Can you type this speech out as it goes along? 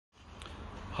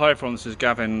Hi everyone, this is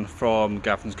Gavin from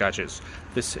Gavin's Gadgets.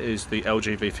 This is the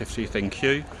LG V50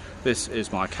 Thinq. This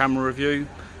is my camera review.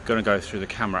 Going to go through the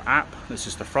camera app. This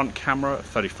is the front camera at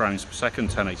 30 frames per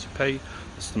second, 1080p.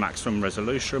 This is the maximum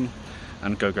resolution.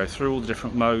 And go through all the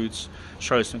different modes,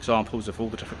 show you some examples of all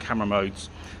the different camera modes.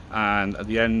 And at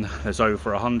the end, there's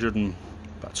over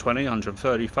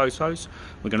 130 photos.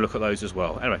 We're going to look at those as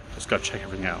well. Anyway, let's go check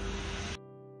everything out.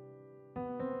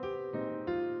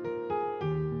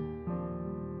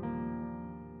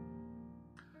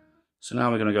 So now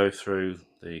we're going to go through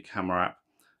the camera app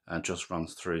and just run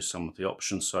through some of the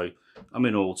options. So I'm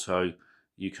in auto.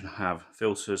 You can have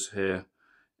filters here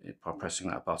by pressing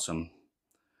that button.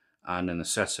 And in the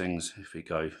settings, if we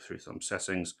go through some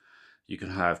settings, you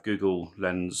can have Google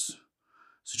Lens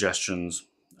suggestions.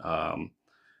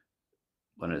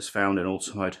 When it's found in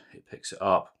auto mode, it picks it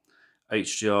up.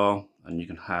 HDR, and you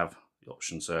can have the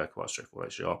options there, quite straightforward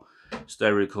HDR.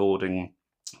 Stereo recording,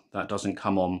 that doesn't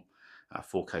come on at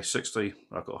 4K 60,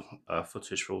 but I've got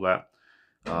footage for all that.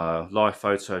 Live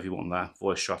photo if you want that,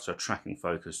 voice shutter, tracking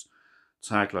focus,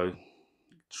 tag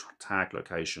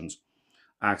locations,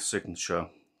 add signature,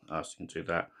 so you can do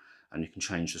that, and you can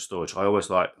change the storage. I always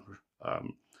like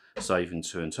saving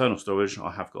to internal storage.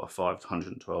 I have got a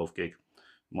 512 gig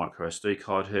micro SD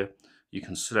card here. You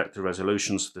can select the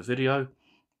resolutions for the video.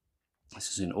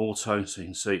 This is in auto, so you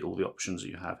can see all the options that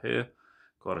you have here.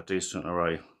 Quite a decent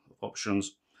array of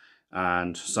options.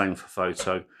 And same for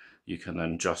photo, you can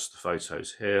then adjust the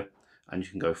photos here, and you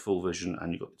can go full vision,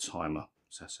 and you've got the timer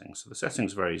settings. So the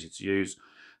settings are very easy to use.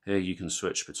 Here you can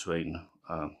switch between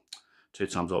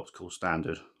 2x optical,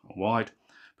 standard and wide.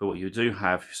 But what you do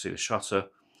have, if you see the shutter,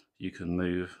 you can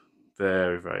move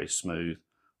very smooth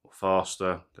or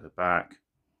faster, go back,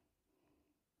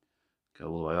 go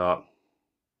all the way up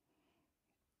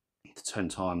to 10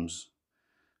 times,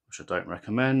 which I don't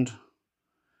recommend.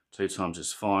 2 times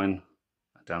is fine,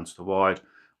 down to the wide,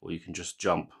 or you can just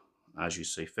jump as you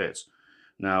see fit.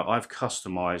 Now I've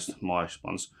customized my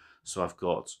ones, so I've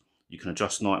got, you can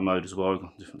adjust night mode as well. I've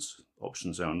got different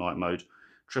options there on night mode,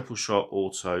 triple shot,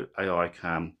 auto, AI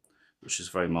cam, which is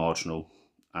very marginal,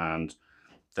 and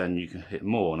then you can hit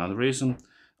more. Now the reason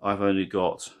I've only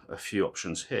got a few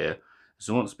options here is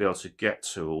I want to be able to get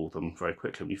to all of them very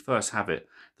quickly. When you first have it,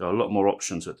 there are a lot more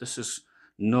options, but this is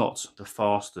not the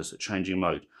fastest at changing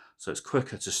mode. So it's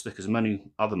quicker to stick as many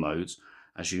other modes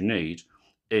as you need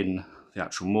in the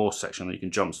actual more section that you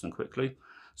can jump to them quickly.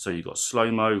 So you've got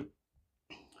slow-mo,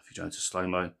 if you go into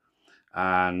slow-mo,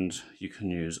 and you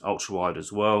can use ultra-wide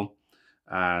as well,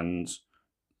 and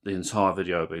the entire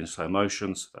video will be in slow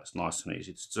motion, so that's nice and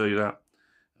easy to do that.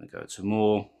 And go to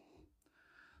more.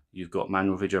 You've got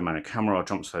manual video, manual camera, I'll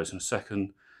jump to those in a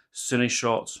second. Cine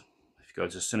shot, if you go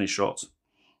to cine shot,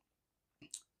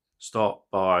 start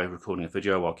by recording a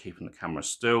video while keeping the camera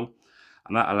still,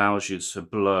 and that allows you to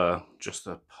blur just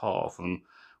a part of them,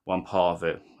 one part of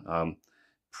it.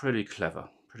 Pretty clever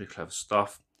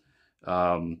stuff.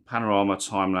 Panorama,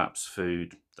 time-lapse,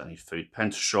 food, don't need food,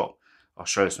 pentashot, I'll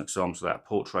show you some examples of that.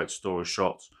 Portrait, story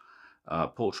shots.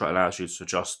 Portrait allows you to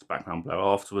adjust the background blur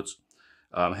afterwards.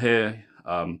 Here,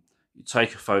 you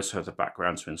take a photo of the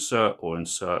background to insert, or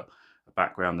insert a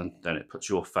background, and then it puts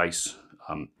your face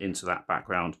into that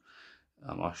background.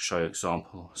 I'll show you a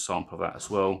sample of that as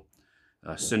well.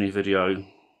 Cine video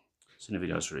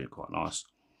is really quite nice.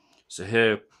 So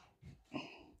here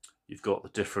you've got the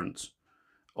different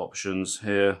options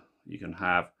here. You can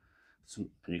have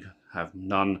some, and you can have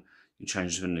none. You can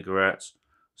change the vinaigrette.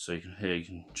 So you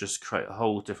can just create a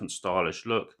whole different stylish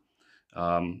look.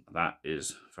 That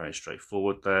is very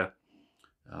straightforward there.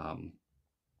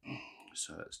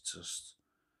 So let's just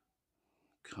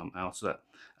come out of that,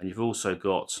 and you've also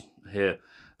got here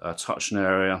touch an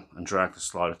area and drag the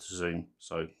slider to zoom,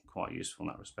 so quite useful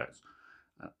in that respect.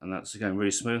 And that's again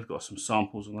really smooth. Got some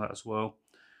samples on that as well.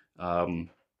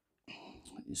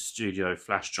 Studio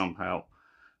flash jump out.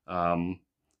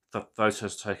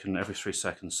 Photos taken every 3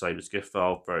 seconds, saved as GIF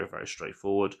file. Very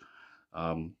straightforward.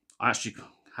 I actually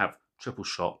have triple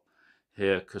shot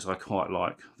here because I quite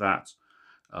like that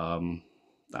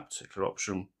that particular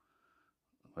option.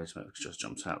 Wait a minute, just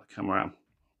jumped out the camera.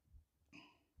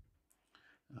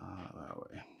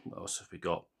 What else have we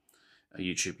got? A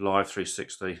YouTube Live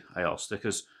 360 AR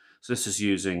stickers. So this is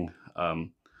using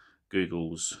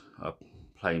Google's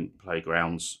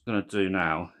Playgrounds. What I'm going to do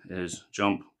now is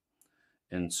jump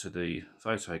into the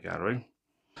photo gallery.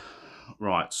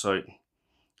 Right, so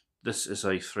this is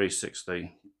a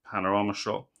 360 panorama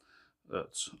shot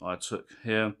that I took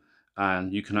here,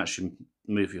 and you can actually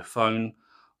move your phone,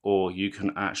 or you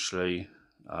can actually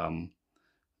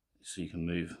so you can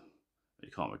move You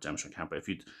can't really demonstrate camera, but if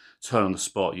you turn on the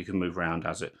spot, you can move around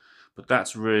as it. But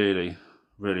that's really,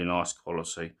 really nice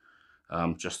quality.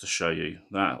 Just to show you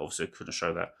that. Obviously, I couldn't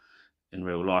show that in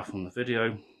real life on the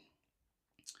video.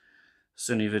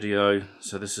 Cine video.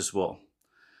 So this is what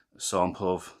a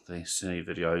sample of the Cine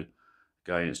video.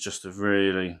 Again, it's just a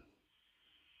really,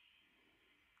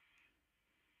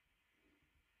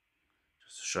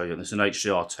 just to show you. There's an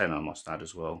HDR10, I must add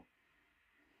as well.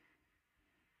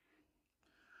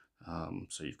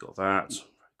 So you've got that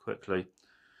very quickly.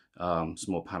 Some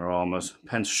more panoramas,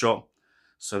 pentashot.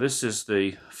 So this is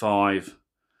the 5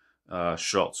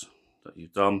 shots that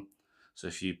you've done. So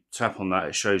if you tap on that,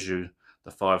 it shows you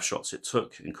the 5 shots it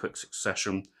took in quick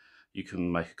succession. You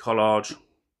can make a collage.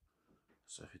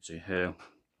 So if you do here,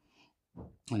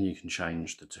 and you can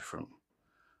change the different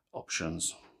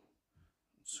options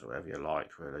to whatever you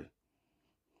like, really.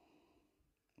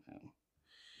 Yeah.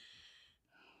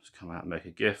 Just come out and make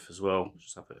a GIF as well.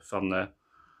 Just have a bit of fun there.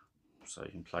 So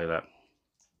you can play that.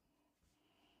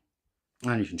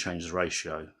 And you can change the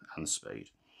ratio and the speed.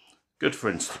 Good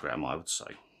for Instagram, I would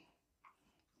say.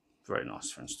 Very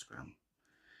nice for Instagram.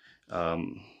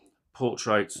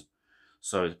 Portrait.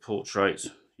 So the portrait,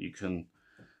 you can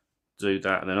do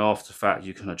that, and then after the fact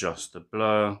you can adjust the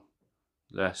blur,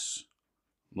 less,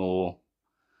 more,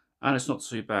 and it's not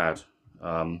too bad.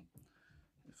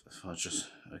 If I just,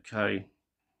 okay,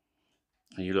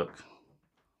 and you look,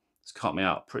 it's cut me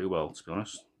out pretty well, to be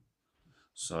honest.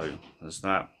 So there's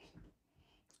that,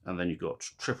 and then you've got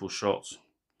triple shots.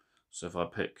 So if I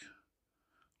pick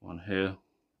one here,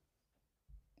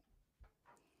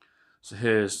 so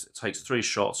here's, it takes 3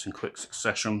 shots in quick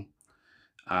succession,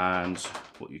 and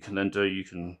what you can then do, you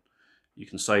can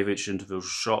save each individual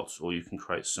shot, or you can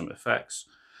create some effects.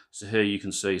 So here you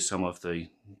can see some of the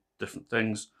different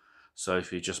things. So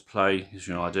if you just play, gives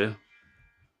you an idea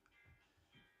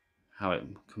how it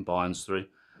combines through.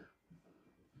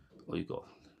 Or you've got,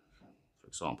 for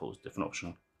example, a different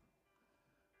option.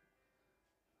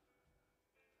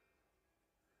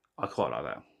 I quite like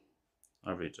that.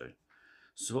 I really do.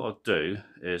 So what I'll do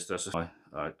is, there's my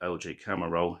LG camera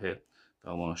roll here that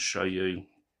I want to show you,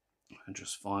 and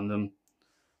just find them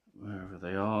wherever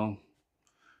they are.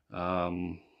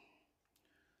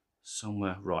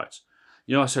 Somewhere, right.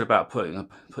 You know, I said about put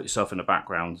yourself in the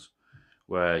background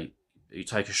where you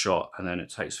take a shot and then it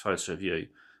takes a photo of you.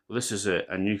 Well, this is it,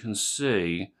 and you can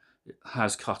see it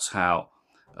has cut out,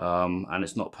 and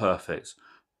it's not perfect,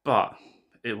 but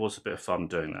it was a bit of fun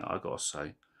doing that, I've got to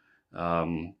say.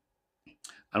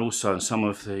 And also in some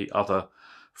of the other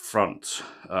front,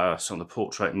 some of the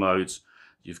portrait modes,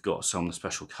 you've got some of the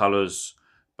special colors,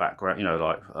 background, you know,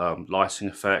 like lighting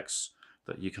effects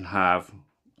that you can have.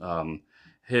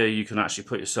 Here you can actually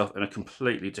put yourself in a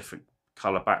completely different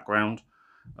color background.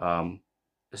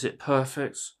 Is it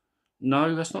perfect?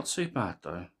 No, that's not too bad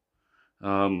though.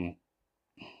 And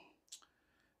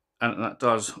that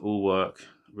does all work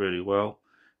really well.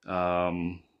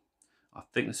 I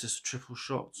think this is triple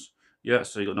shots. Yeah,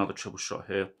 so you've got another triple shot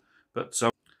here. But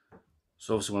so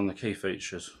obviously one of the key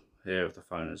features here of the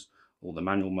phone is all the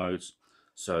manual modes.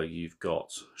 So you've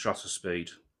got shutter speed.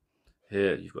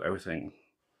 Here you've got everything.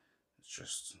 Let's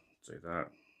just do that.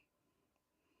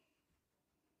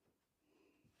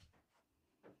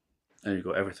 And you've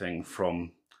got everything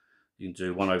from, you can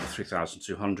do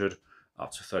 1/3200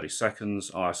 up to 30 seconds,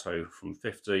 ISO from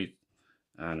 50.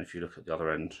 And if you look at the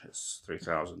other end, it's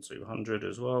 3200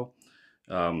 as well.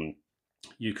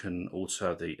 You can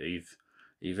alter the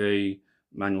EV,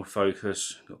 manual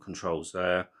focus, got controls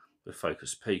there, with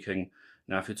focus peaking.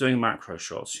 Now, if you're doing macro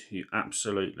shots, you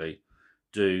absolutely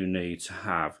do need to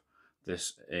have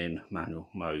this in manual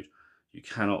mode. You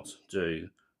cannot do,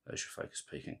 there's your focus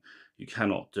peaking, you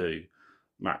cannot do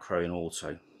macro in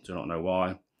auto. Do not know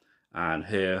why. And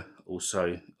here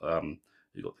also,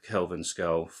 you've got the Kelvin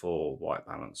scale for white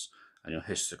balance, and your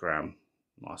histogram,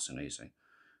 nice and easy.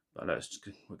 But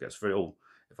we'll get through it all.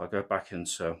 If I go back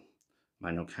into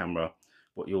manual camera,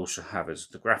 what you also have is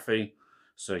the graphy,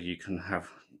 so you can have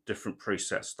different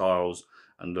preset styles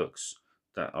and looks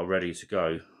that are ready to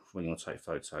go when you want to take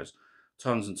photos.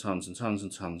 Tons and tons and tons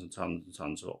and tons and tons and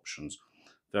tons of options.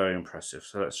 Very impressive.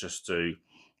 So let's just do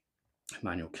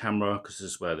manual camera, because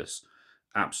this is where this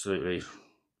absolutely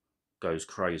goes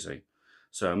crazy.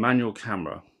 So manual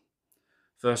camera,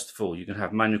 first of all, you can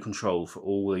have manual control for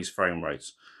all these frame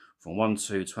rates from 1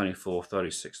 to 24,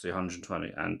 30, 60,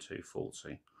 120 and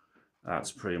 240.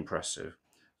 That's pretty impressive.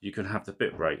 You can have the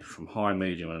bit rate from high,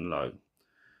 medium and low.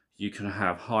 You can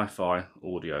have hi-fi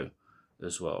audio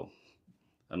as well.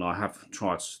 And I have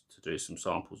tried to do some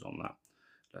samples on that.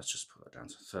 Let's just put that down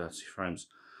to 30 frames.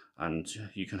 and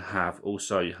you can have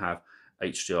you have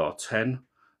HDR10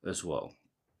 as well.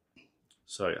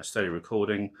 So a steady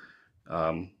recording,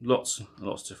 lots and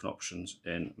lots of different options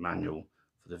in manual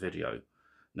for the video.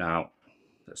 Now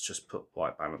let's just put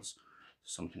white balance to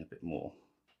something a bit more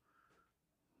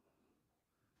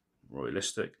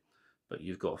realistic, but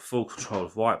you've got full control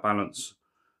of white balance,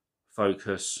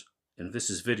 focus, and this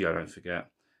is video, don't forget,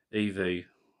 EV,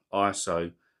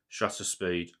 ISO, shutter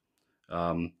speed,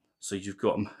 so you've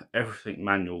got everything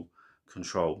manual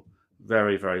control.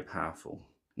 Very, very powerful.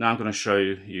 Now I'm going to show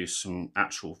you some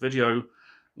actual video. I'm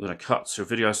going to cut to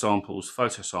video samples,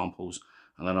 photo samples,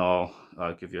 and then I'll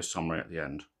give you a summary at the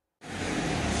end.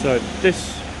 So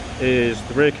this is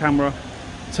the rear camera,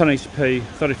 1080p,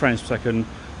 30 frames per second,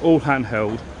 all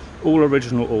handheld, all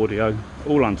original audio,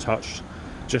 all untouched,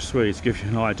 just really to give you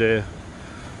an idea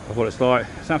of what it's like.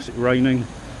 It's absolutely raining,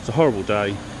 it's a horrible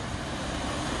day,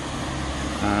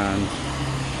 and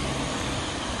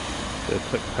a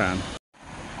quick pan.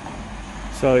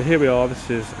 So here we are, this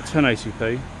is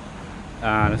 1080p,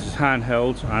 and this is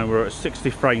handheld, and we're at 60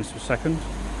 frames per second.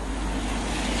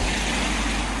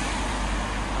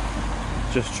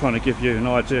 Just trying to give you an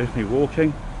idea of me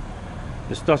walking.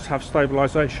 This does have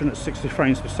stabilisation at 60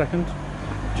 frames per second.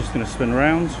 Just going to spin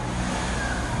around. You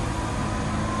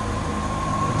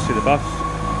can see the bus.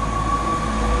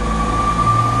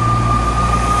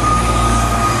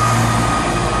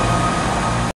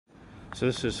 So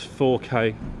this is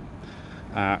 4K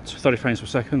at 30 frames per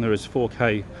second. There is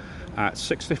 4K at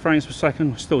 60 frames per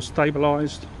second, still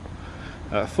stabilised.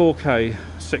 4K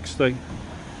 60.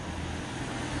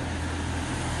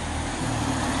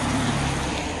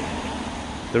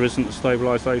 There isn't the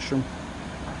stabilisation.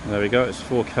 There we go, it's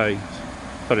 4K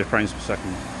 30 frames per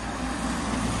second.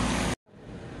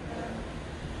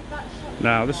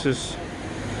 Now this is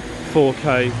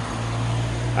 4K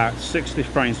at 60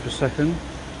 frames per second.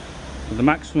 The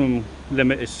maximum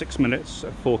limit is 6 minutes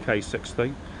at 4K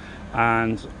 60,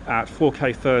 and at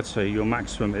 4K 30 your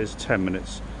maximum is 10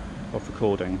 minutes of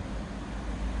recording.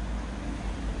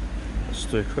 Let's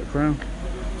do a quick round.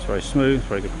 It's very smooth,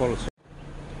 very good quality.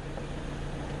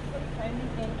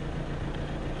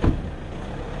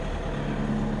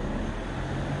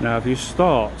 Now if you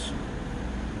start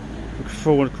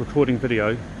forward recording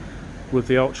video with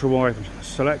the ultra wide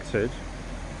selected,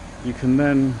 you can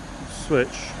then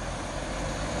switch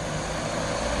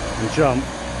and jump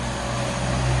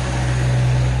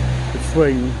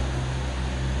between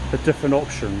the different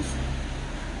options,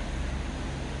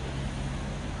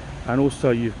 and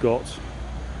also you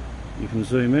can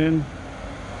zoom in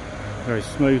very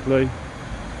smoothly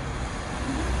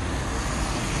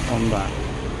on that.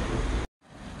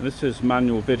 And this is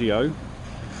manual video,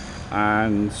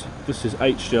 and this is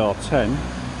HDR10.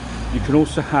 You can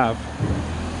also have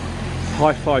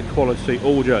hi-fi quality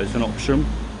audio as an option.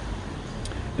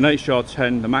 In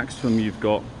HDR10 the maximum you've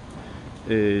got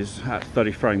is at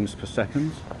 30 frames per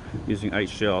second using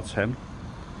HDR10.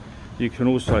 You can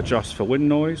also adjust for wind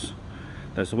noise.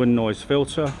 There's a wind noise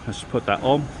filter. Let's put that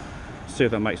on, see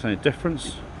if that makes any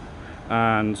difference,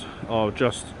 and I'll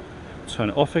just turn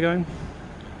it off again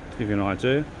to give you an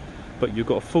idea. But you've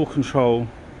got full control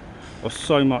of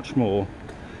so much more.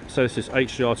 So this is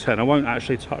HDR10. I won't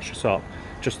actually touch this up,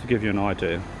 just to give you an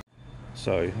idea.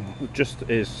 So it just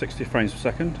is 60 frames per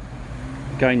second.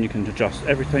 Again, you can adjust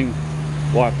everything: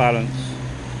 white balance,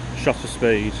 shutter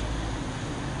speed,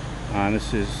 and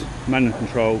this is manual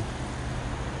control,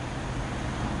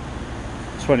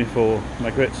 24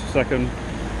 megabits a second,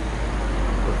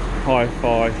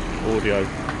 hi-fi audio.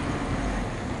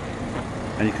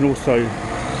 And you can also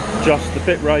adjust the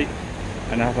bit rate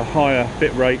and have a higher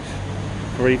bit rate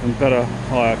for even better,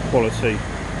 higher quality,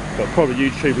 but probably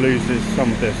YouTube loses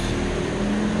some of this.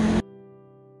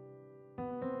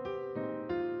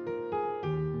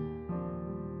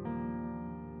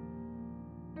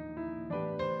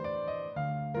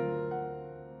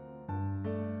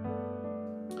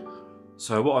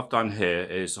 So what I've done here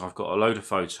is I've got a load of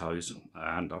photos,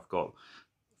 and I've got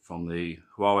from the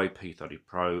Huawei P30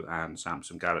 Pro and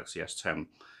Samsung Galaxy S10,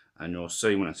 and you'll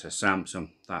see when it says Samsung,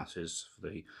 that is for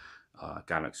the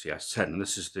Galaxy S10, and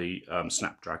this is the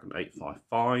Snapdragon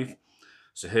 855.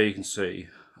 So here you can see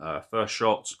first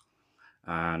shot,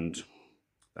 and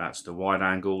that's the wide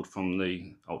angled from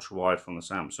the ultra wide from the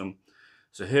Samsung.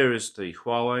 So here is the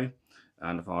Huawei,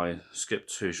 and if I skip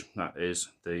to, that is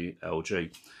the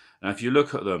LG. Now if you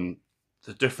look at them,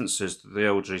 the difference is that the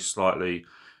LG is slightly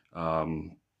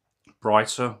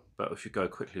brighter, but if you go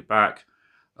quickly back,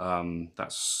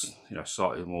 that's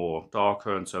slightly more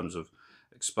darker in terms of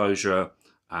exposure,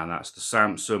 and that's the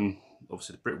Samsung.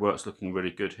 Obviously the brickwork's looking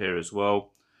really good here as well.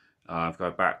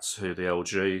 Go back to the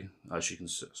LG, as you can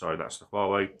see, sorry, that's the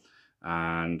Huawei,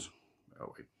 and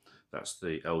oh wait, that's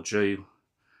the LG.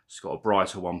 It's got a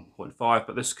brighter 1.5,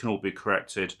 but this can all be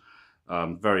corrected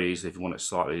very easily if you want it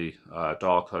slightly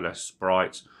darker, less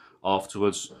bright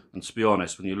afterwards. And to be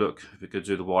honest, when you look, if you could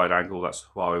do the wide angle, that's the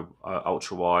Huawei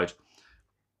ultra wide.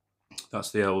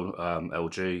 That's the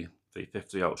LG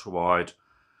V50 ultra wide,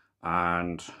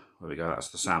 and there we go, that's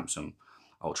the Samsung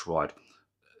ultra wide.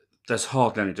 There's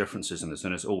hardly any differences in this,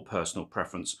 and it's all personal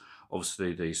preference.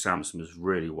 Obviously, the Samsung is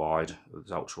really wide,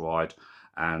 it's ultra wide,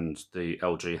 and the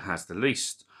LG has the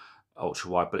least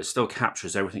ultra wide, but it still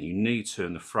captures everything you need to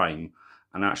in the frame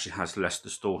and actually has less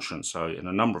distortion. So in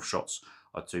a number of shots,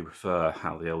 I do prefer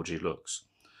how the LG looks.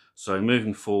 So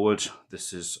moving forward,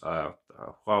 this is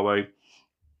Huawei,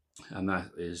 and that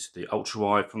is the ultra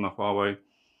wide from the Huawei,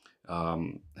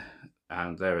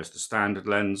 and there is the standard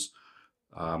lens.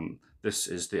 This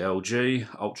is the LG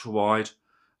ultra wide.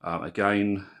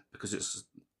 Again, because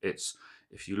it's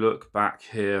if you look back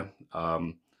here,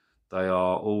 they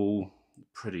are all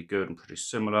pretty good and pretty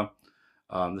similar.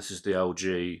 This is the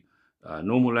LG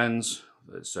normal lens.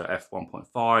 It's f1.5.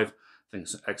 I think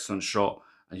it's an excellent shot.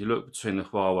 And you look between the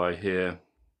Huawei here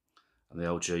and the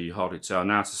LG, you hardly tell.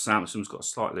 Now to Samsung's got a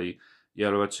slightly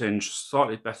yellower tinge,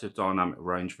 slightly better dynamic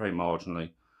range, very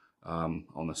marginally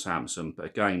on the Samsung. But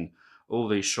again, all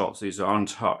these shots, these are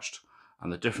untouched,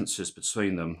 and the differences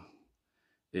between them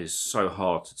is so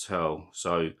hard to tell.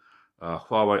 So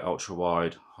Huawei ultra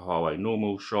wide, Huawei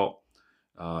normal shot,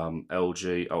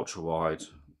 LG ultra wide,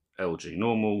 LG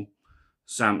normal,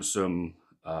 Samsung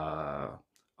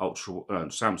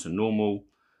Samsung normal,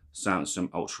 Samsung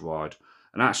ultra wide.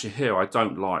 And actually here I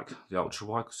don't like the ultra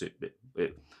wide because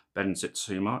it bends it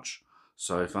too much.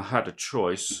 So if I had a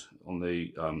choice on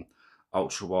the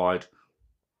ultra wide,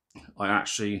 I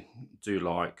actually do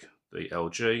like the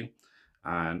LG,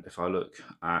 and if I look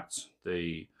at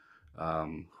the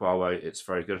Huawei, it's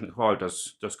very good. I think Huawei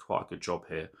does quite a good job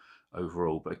here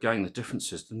overall. But again, the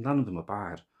difference is none of them are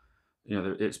bad. You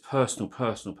know, it's personal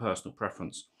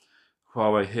preference.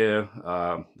 Huawei here,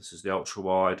 this is the ultra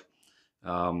wide.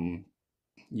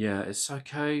 Yeah, it's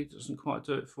okay. It doesn't quite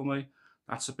do it for me.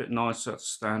 That's a bit nicer. That's a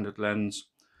standard lens.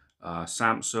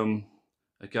 Samsung,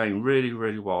 again,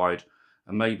 really wide,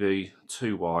 and maybe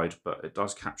too wide, but it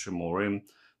does capture more in.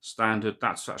 Standard,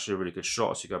 that's actually a really good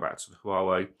shot. So you go back to the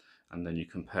Huawei, and then you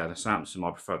compare the Samsung.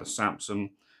 I prefer the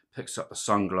Samsung. Picks up the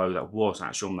sun glow that was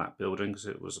actually on that building because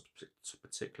it was a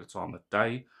particular time of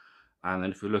day. And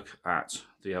then if you look at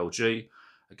the LG,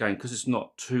 again, because it's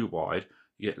not too wide,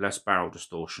 you get less barrel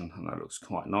distortion, and that looks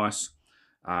quite nice.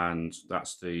 And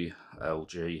that's the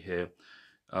LG here.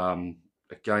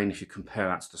 Again, if you compare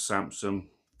that to the Samsung,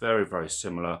 very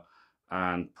similar,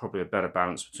 and probably a better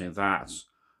balance between that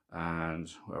and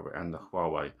the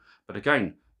Huawei. But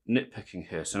again, nitpicking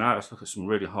here. So now let's look at some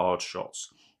really hard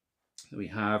shots that we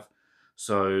have.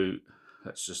 So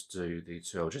let's just do the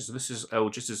two LGs. So this is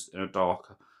LG, this is in a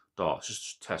dark,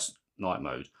 just to test night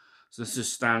mode. So this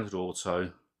is standard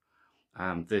auto,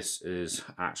 and this is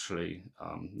actually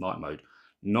night mode.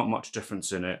 Not much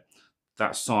difference in it.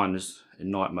 That sign is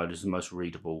in night mode is the most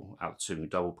readable out of the two. We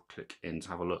double click in to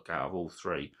have a look out of all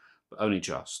three, but only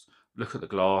just. Look at the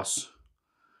glass.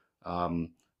 You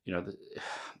know,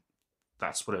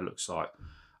 that's what it looks like.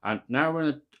 And now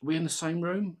we're in the same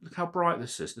room. Look how bright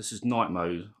this is. This is night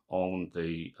mode on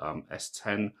the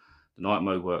S10. The night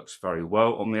mode works very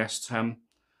well on the S10,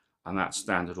 and that's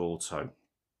standard auto.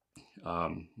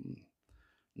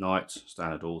 Night,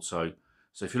 standard auto.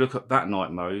 So if you look at that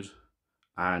night mode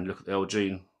and look at the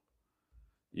LG,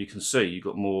 you can see you've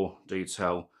got more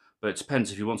detail, but it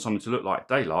depends. If you want something to look like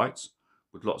daylight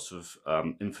with lots of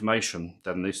information,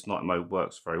 then this night mode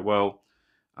works very well.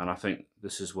 And I think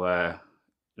this is where,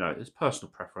 you know, it's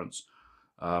personal preference,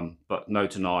 but no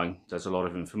denying there's a lot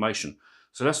of information.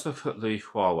 So let's look at the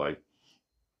Huawei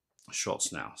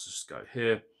shots now. So just go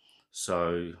here.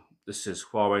 So this is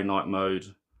Huawei night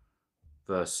mode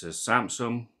versus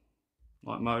Samsung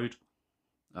night mode.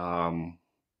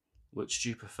 Which do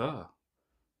you prefer?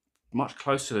 Much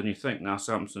closer than you think. Now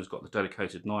Samsung's got the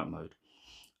dedicated night mode,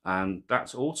 and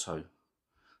that's auto.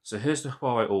 So here's the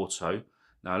Huawei auto.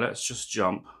 Now let's just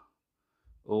jump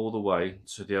all the way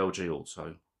to the LG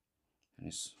auto. And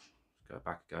let's go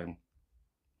back again.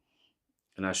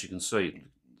 And as you can see,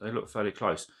 they look fairly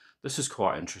close. This is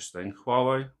quite interesting.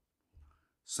 Huawei,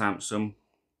 Samsung,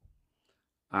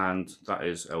 and that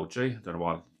is LG. I don't know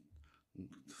why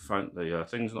the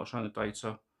thing's not showing the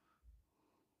data.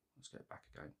 Let's get back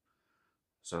again.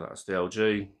 So that's the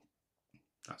LG,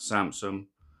 that's Samsung,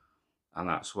 and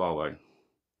that's Huawei.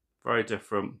 Very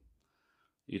different.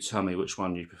 You tell me which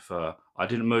one you prefer. I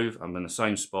didn't move, I'm in the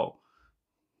same spot.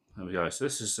 There we go. So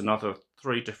this is another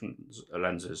 3 different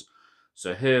lenses.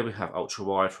 So here we have ultra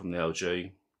wide from the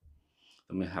LG.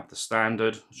 Then we have the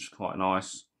standard, which is quite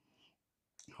nice,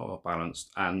 quite well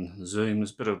balanced, and zoom.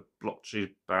 There's a bit of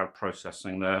blotchy, bad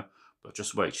processing there, but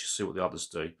just wait to see what the others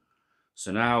do.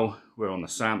 So now we're on the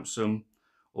Samsung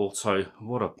Auto.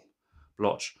 What a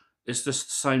blotch. Is this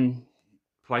the same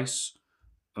place?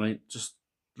 I mean, just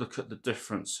look at the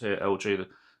difference here. LG, if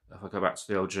I go back to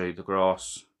the LG, the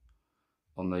grass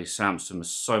on the Samsung is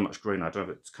so much greener. I don't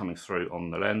know if it's coming through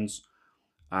on the lens.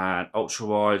 And ultra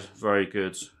wide, very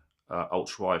good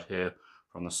ultra wide here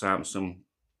from the Samsung.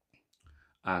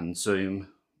 And zoom,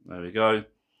 there we go.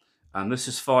 And this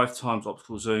is 5 times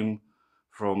optical zoom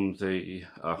from the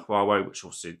Huawei, which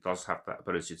obviously does have that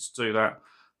ability to do that.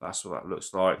 That's what that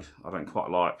looks like. I don't quite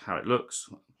like how it looks,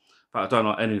 but I don't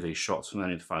like any of these shots from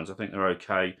any of the phones. I think they're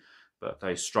okay, but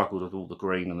they struggled with all the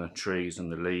green and the trees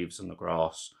and the leaves and the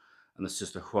grass. And this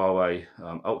is the Huawei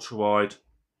ultra wide,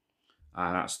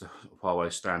 and that's the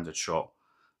Huawei standard shot.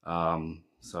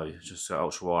 So just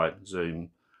ultra wide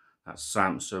zoom. That's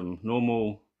Samsung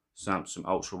normal, Samsung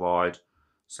ultra wide,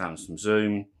 Samsung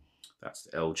zoom. That's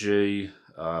the LG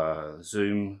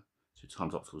zoom, 2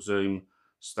 times optical zoom,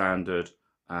 standard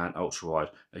and ultra wide.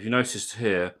 If you noticed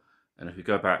here, and if we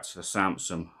go back to the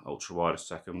Samsung ultra wide a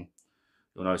second,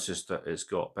 you'll notice that it's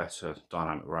got better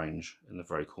dynamic range in the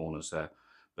very corners there.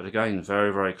 But again,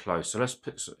 very, very close. So let's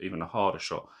pick even a harder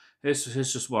shot. Here's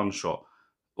just one shot.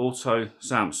 Auto,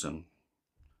 Samsung,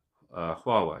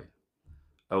 Huawei,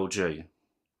 LG,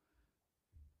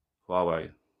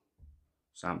 Huawei,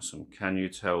 Samsung. Can you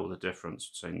tell the difference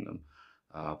between them?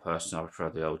 Personally, I prefer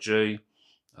the LG,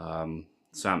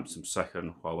 Samsung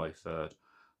second, Huawei third.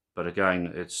 But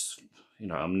again, it's, you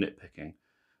know, I'm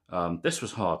nitpicking. This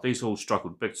was hard. These all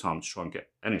struggled big time to try and get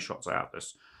any shots out of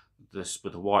this. This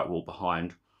with the white wall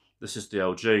behind. This is the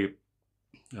LG.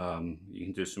 You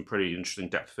can do some pretty interesting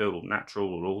depth of field or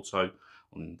natural or auto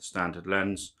on the standard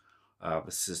lens.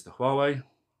 This is the Huawei.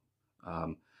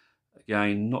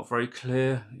 Again, not very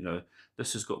clear. You know,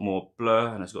 this has got more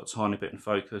blur and it's got a tiny bit in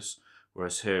focus,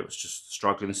 whereas here it was just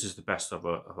struggling. This is the best of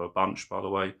a bunch, by the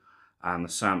way. And the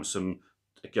Samsung,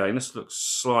 again, this looks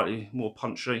slightly more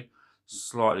punchy,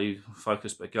 slightly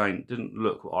focused, but again, didn't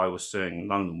look what I was seeing.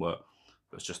 None of them were,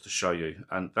 but it's just to show you.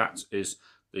 And that is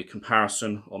the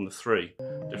comparison on the 3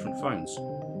 different phones.